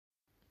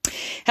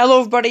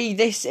Hello everybody,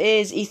 this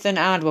is Ethan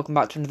and welcome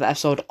back to another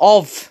episode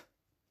of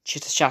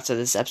Chitter.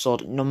 This is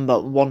episode number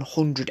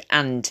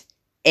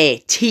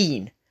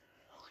 118.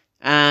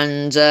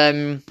 And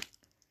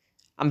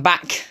I'm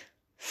back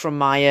from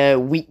my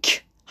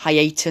week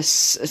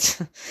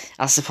hiatus,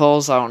 I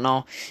suppose, I don't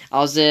know. I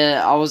was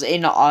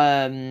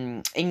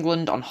in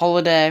England on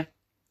holiday,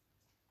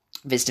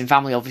 visiting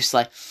family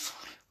obviously,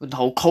 with the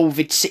whole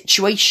COVID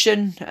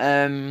situation.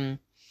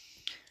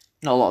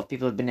 Not a lot of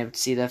people have been able to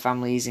see their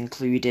families,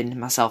 including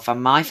myself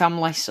and my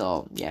family.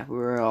 So yeah, we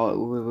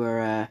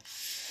were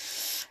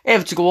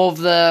able to go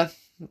over there.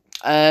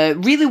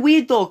 Really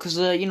weird though, because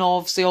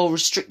obviously all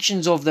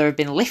restrictions over there have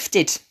been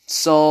lifted.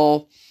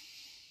 So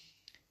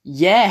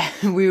yeah,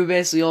 we were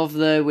basically over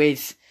there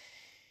with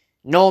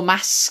no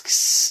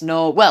masks.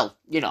 I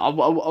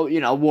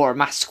wore a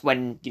mask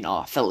when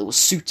I felt it was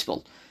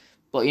suitable,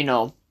 but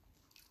you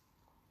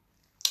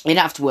didn't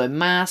have to wear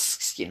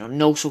masks,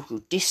 no social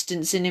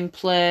distancing in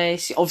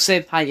place.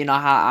 Obviously,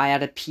 I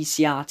had a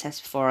PCR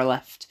test before I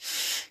left.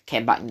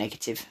 Came back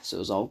negative, so it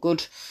was all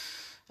good.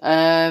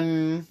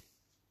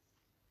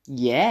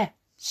 Yeah.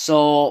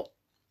 So,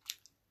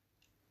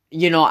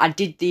 I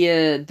did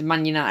the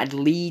Man United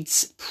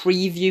Leeds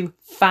preview,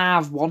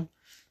 5-1.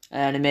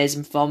 An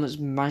amazing performance.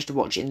 We managed to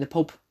watch it in the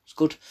pub. It was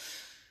good.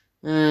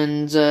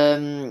 And,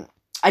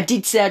 I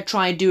did say I'd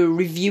try and do a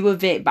review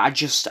of it,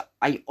 but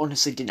I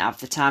honestly didn't have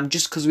the time,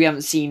 just because we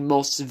haven't seen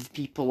most of the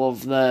people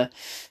over there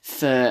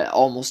for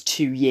almost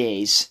 2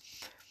 years.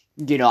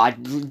 I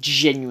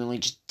genuinely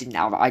just didn't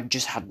have, I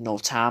just had no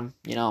time,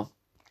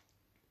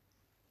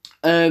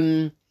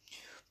 But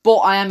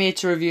I am here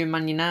to review a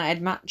Man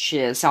United match.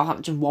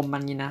 Southampton 1,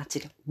 Man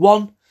United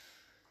 1.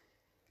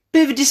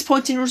 Bit of a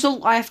disappointing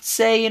result, I have to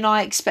say.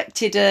 I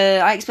expected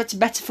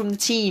better from the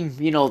team.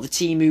 The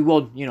team who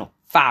won,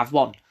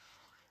 5-1.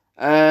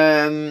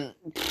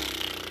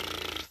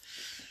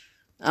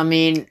 I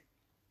mean,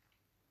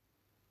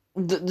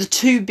 the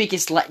two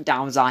biggest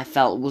letdowns I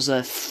felt was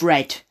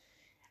Fred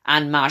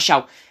and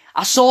Martial.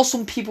 I saw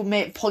some people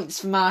make points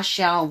for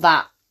Martial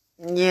that,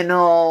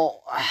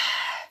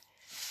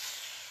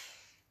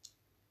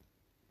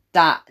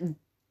 that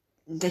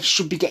they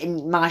should be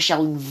getting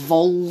Martial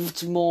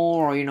involved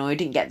more, or, he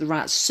didn't get the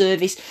right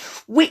service,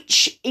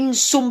 which in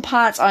some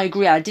parts I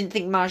agree. I didn't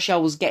think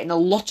Martial was getting a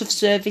lot of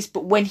service,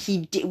 but when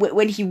he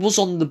was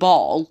on the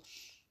ball,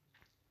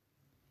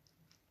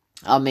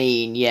 I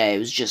mean, yeah, it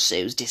was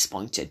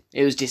disappointing.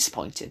 It was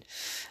disappointing.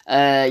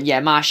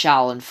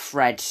 Martial and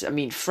Fred. I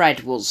mean,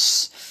 Fred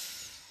was,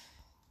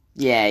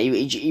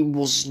 he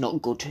was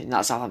not good in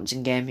that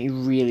Southampton game. He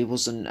really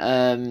wasn't.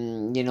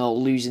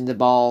 Losing the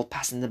ball,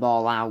 passing the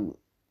ball out,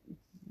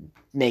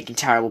 making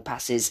terrible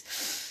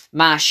passes.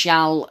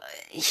 Martial,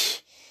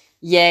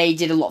 he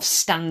did a lot of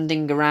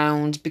standing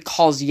around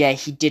because,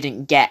 he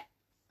didn't get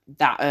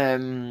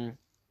that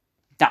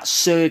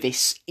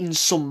service in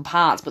some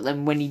parts. But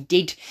then when he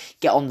did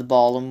get on the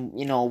ball and,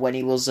 when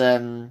he was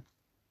when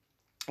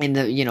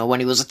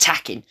he was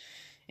attacking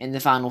in the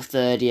final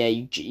third,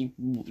 he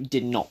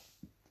did not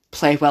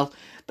play well.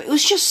 But it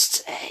was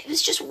just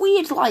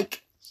weird,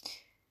 like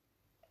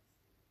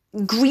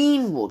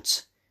Greenwood,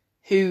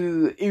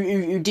 who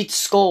did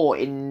score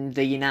in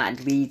the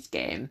United Leeds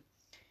game,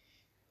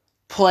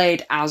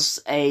 played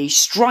as a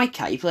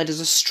striker. He played as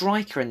a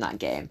striker in that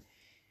game.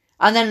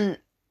 And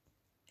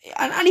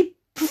he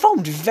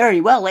performed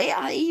very well.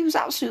 He was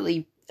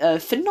absolutely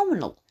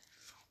phenomenal.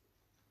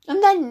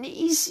 And then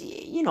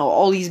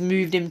Ollie's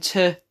moved him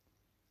to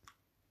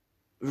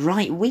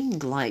right wing.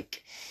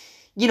 Like,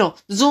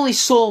 there's only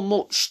so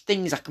much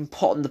things I can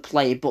put on the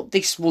player, but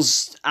this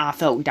was, I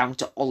felt, down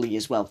to Ollie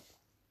as well.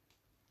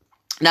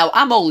 Now,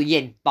 I'm Ollie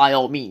in, by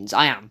all means.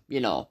 I am,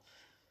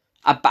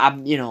 I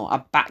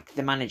back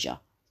the manager.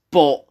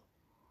 But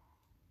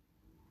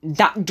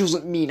that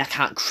doesn't mean I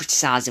can't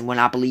criticise him when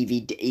I believe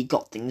he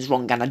got things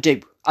wrong, and I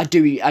do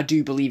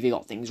believe he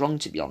got things wrong,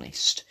 to be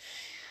honest.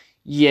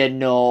 I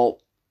mean,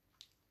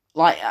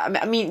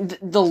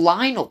 the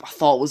lineup I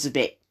thought was a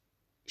bit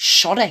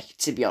shoddy,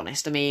 to be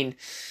honest. I mean,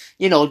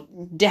 De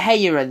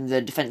Gea and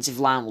the defensive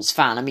line was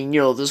fine. I mean,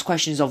 there's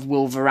questions of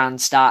will Varane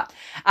start.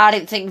 I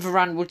didn't think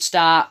Varane would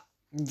start.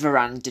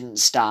 Varane didn't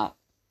start.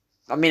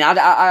 I mean,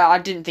 I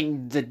didn't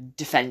think the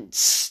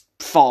defence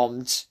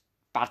performed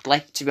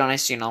badly, to be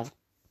honest. That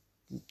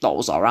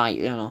was alright,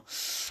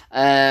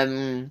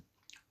 Because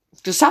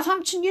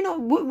Southampton,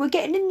 we're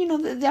getting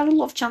in, they had a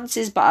lot of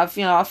chances, but I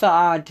felt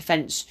our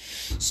defence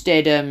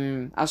stayed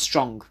as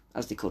strong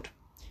as they could.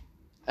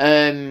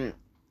 But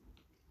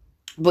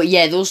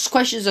yeah, those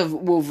questions of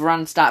will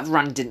Varane start,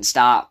 Varane didn't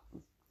start.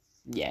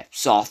 Yeah,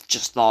 so I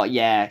just thought,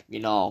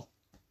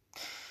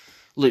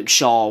 Luke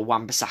Shaw,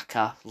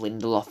 Wan-Bissaka,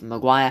 Lindelof and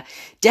Maguire.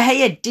 De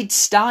Gea did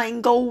start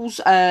in goals,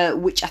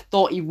 which I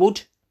thought he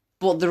would.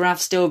 But there have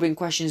still been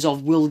questions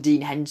of, will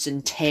Dean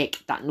Henderson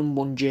take that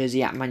number 1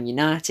 jersey at Man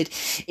United?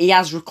 He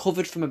has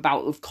recovered from a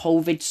bout of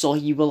COVID, so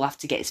he will have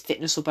to get his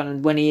fitness up.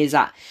 And when he is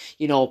at,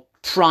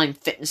 prime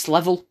fitness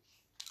level,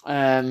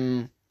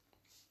 I'm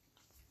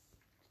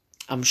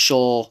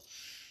sure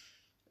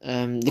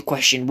the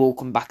question will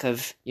come back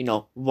of,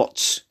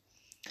 what's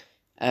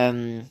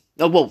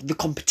the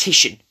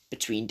competition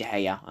between De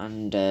Gea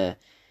and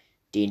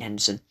Dean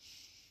Henderson.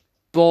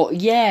 But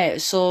yeah,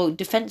 so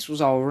defence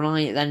was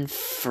alright. Then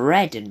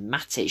Fred and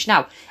Matic.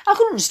 Now, I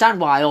couldn't understand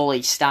why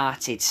Ole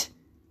started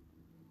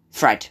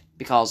Fred,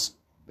 because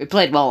we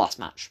played well last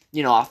match.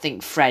 I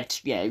think Fred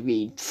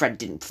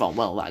didn't perform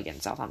well that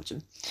against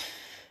Southampton.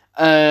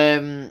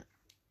 Matic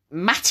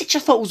I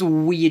thought was a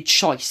weird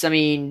choice. I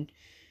mean,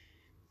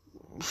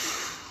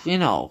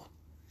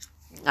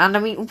 and I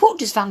mean, what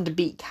does Van der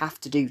Beek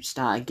have to do to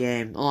start a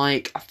game?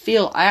 I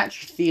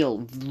actually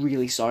feel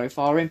really sorry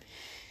for him.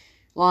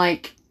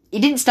 He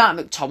didn't start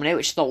McTominay,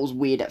 which I thought was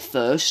weird at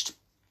first.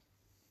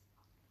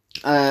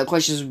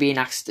 Questions were being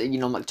asked,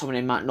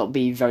 McTominay might not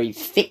be very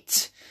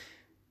fit.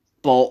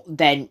 But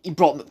then he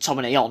brought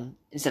McTominay on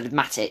instead of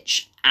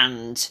Matic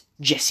and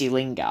Jesse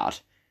Lingard.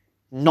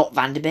 Not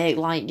Van der Beek.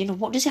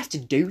 What does he have to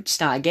do to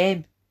start a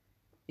game?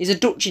 He's a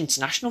Dutch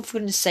international, for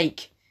goodness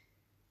sake.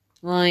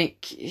 Anyway.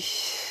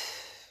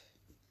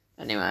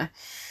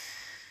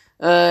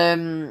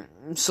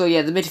 So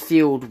yeah, the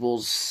midfield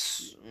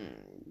was...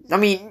 I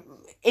mean,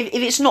 if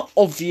it's not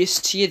obvious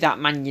to you that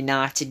Man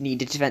United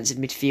need a defensive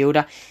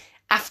midfielder,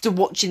 after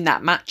watching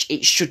that match,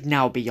 it should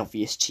now be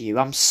obvious to you.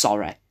 I'm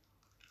sorry.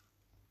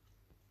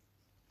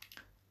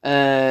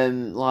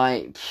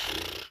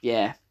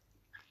 Yeah.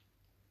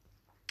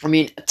 I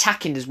mean,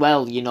 attacking as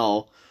well,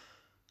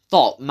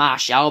 thought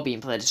Martial being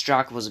played as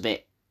striker was a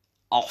bit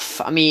off.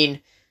 I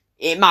mean,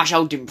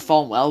 Martial didn't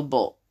perform well,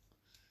 but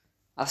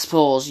I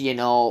suppose,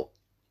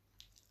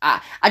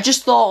 I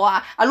just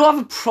thought, I don't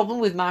have a problem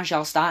with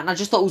Martial starting. I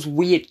just thought it was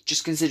weird,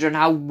 just considering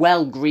how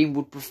well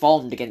Greenwood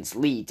performed against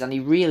Leeds, and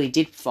he really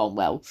did perform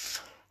well,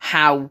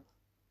 how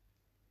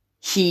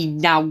he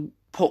now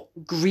put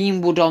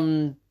Greenwood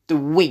on the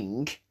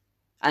wing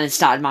and then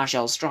started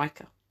Martial as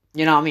striker.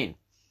 You know what I mean?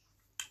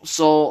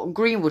 So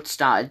Greenwood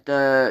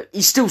started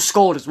he still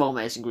scored as well,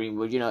 Mason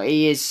Greenwood.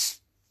 He is...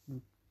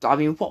 I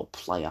mean, what a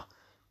player.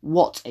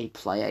 What a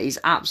player. He's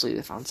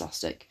absolutely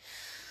fantastic.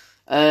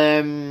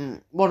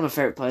 One of my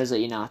favourite players at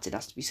United,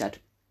 has to be said.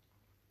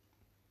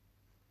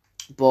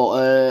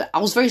 But I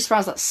was very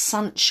surprised that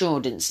Sancho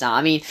didn't start.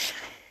 I mean,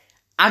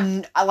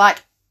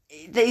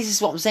 this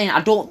is what I'm saying.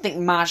 I don't think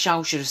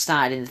Martial should have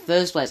started in the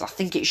first place. I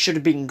think it should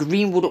have been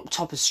Greenwood up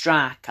top as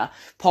striker.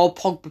 Paul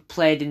Pogba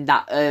played in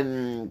that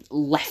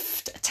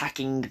left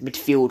attacking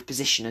midfield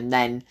position, and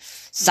then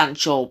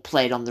Sancho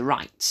played on the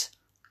right.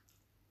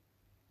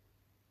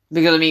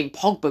 Because, I mean,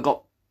 Pogba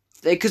got...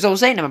 Because I was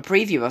saying in my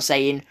preview, I was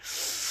saying,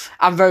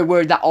 I'm very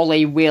worried that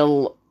Ole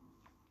will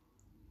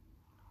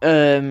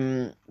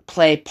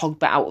play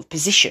Pogba out of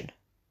position.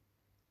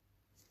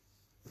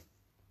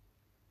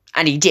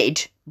 And he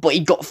did, but he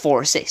got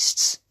 4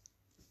 assists.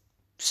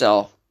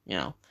 So,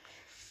 yeah,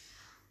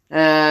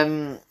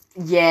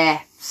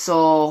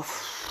 so...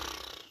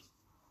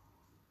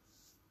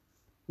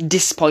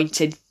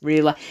 disappointed,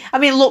 really. I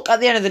mean, look, at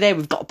the end of the day,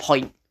 we've got a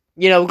point.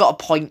 We've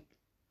got a point.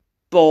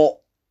 But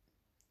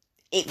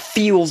it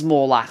feels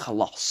more like a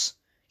loss.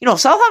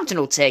 Southampton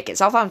will take it.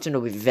 Southampton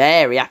will be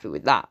very happy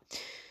with that.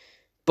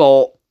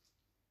 But,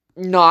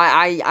 no,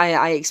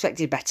 I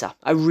expected better.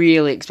 I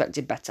really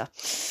expected better.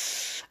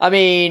 I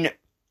mean,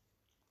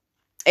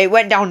 it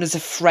went down as a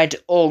Fred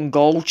own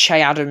goal.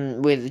 Che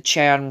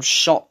Adams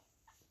shot.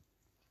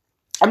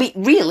 I mean,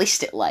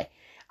 realistically,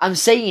 I'm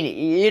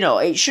saying,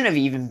 it shouldn't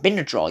have even been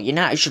a draw.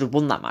 United should have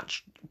won that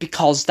match.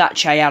 Because that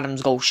Che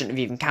Adams goal shouldn't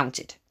have even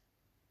counted.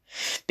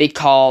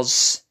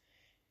 Because...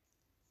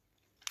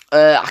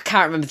 I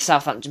can't remember the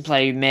Southampton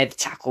player who made the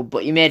tackle,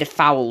 but he made a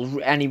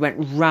foul and he went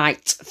right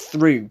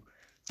through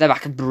the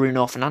back of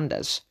Bruno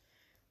Fernandes.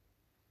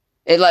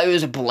 It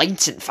was a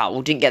blatant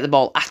foul, didn't get the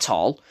ball at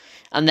all,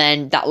 and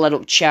then that led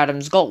up to Che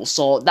Adams' goal,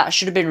 so that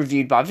should have been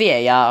reviewed by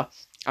VAR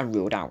and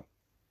ruled out.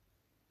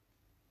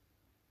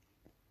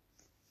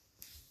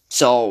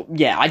 So,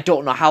 yeah, I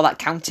don't know how that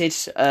counted.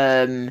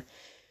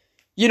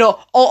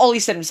 All he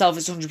said himself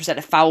is 100%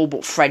 a foul,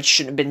 but Fred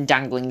shouldn't have been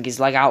dangling his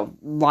leg out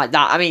like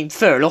that. I mean,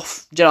 fair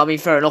enough. Do you know what I mean?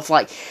 Fair enough.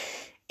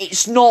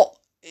 It's not...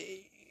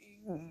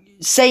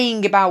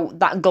 saying about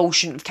that goal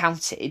shouldn't have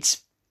counted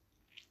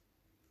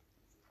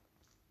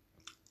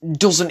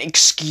doesn't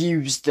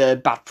excuse the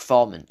bad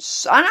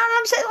performance. And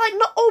I'm saying,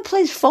 not all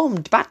players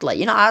performed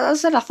badly. As I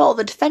said, I thought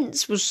the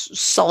defence was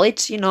solid,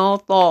 De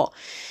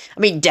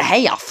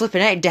Gea,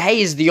 flipping out. De Gea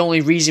is the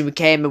only reason we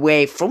came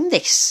away from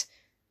this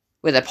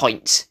with a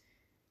point.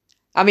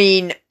 I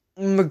mean,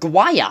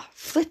 Maguire,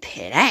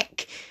 flipping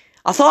heck.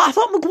 I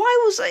thought Maguire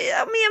was...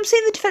 I'm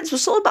saying the defence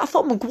was solid, but I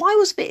thought Maguire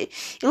was he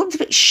looked a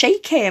bit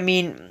shaky. I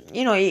mean,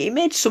 he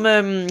made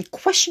some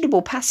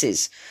questionable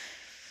passes.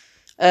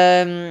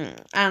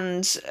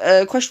 And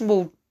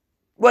questionable...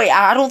 Wait,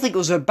 I don't think it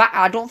was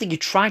I don't think he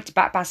tried to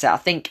back pass it. I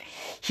think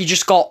he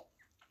just got...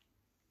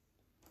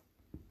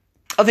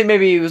 I think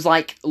maybe he was,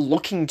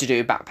 looking to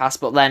do a back pass,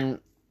 but then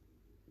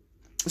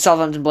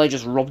Southampton player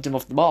just robbed him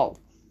off the ball.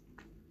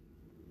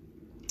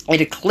 He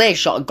had a clear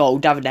shot at goal,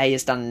 David De Gea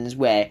standing in his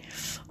way,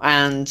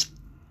 and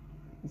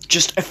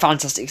just a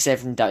fantastic save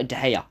from De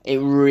Gea. It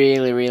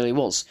really, really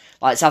was.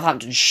 Like,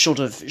 Southampton should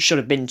have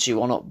been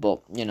 2-1 up,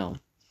 but, you know,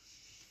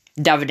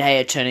 David De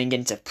Gea turning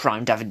into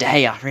prime David De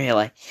Gea,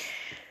 really.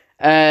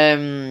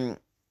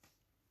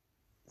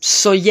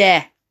 So,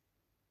 yeah.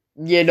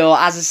 You know,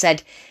 as I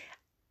said,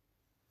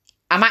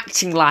 I'm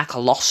acting like a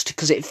loss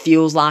because it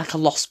feels like a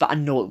loss, but I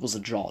know it was a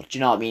draw. Do you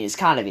know what I mean? It's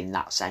kind of in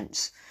that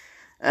sense.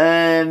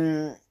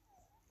 You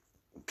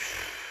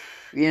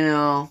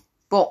know,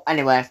 but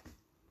anyway.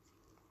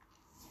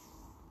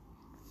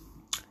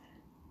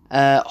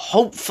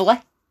 Hopefully,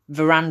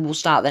 Varane will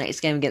start the next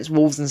game against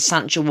Wolves and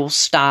Sancho will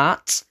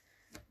start.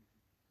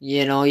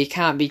 You know, you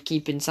can't be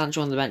keeping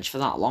Sancho on the bench for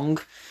that long.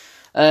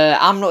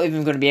 I'm not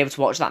even going to be able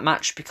to watch that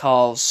match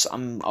because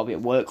I'll be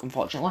at work,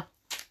 unfortunately.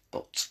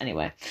 But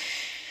anyway.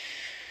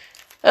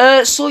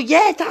 So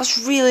yeah,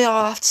 that's really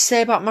all I have to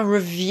say about my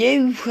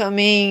review. I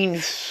mean,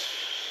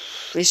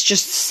 it's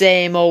just the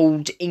same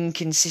old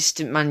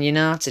inconsistent Man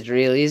United,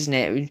 really, isn't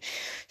it?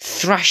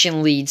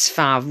 Thrashing Leeds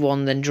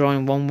 5-1, then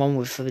drawing 1-1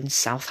 with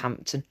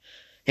Southampton,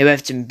 who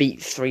Everton beat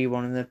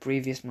 3-1 in the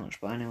previous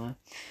match, but anyway.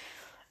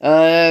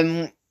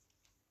 And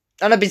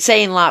I've been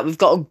saying, like, we've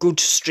got a good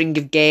string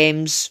of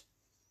games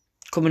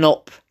coming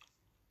up.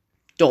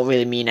 Don't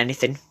really mean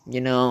anything, you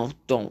know,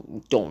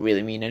 don't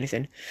really mean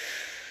anything.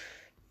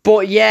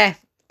 But yeah,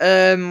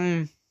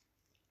 as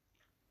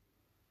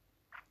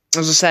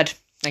I said,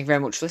 thank you very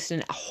much for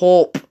listening. I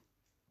hope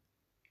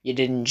you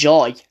did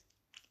enjoy.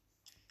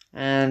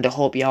 And I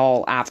hope you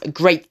all have a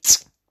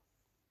great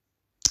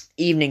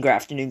evening, great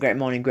afternoon, great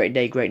morning, great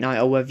day, great night,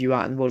 or wherever you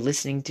are in the world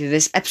listening to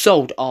this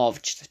episode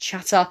of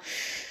Chitter.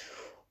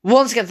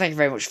 Once again, thank you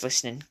very much for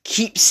listening.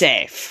 Keep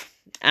safe,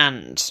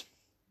 and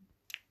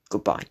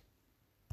goodbye.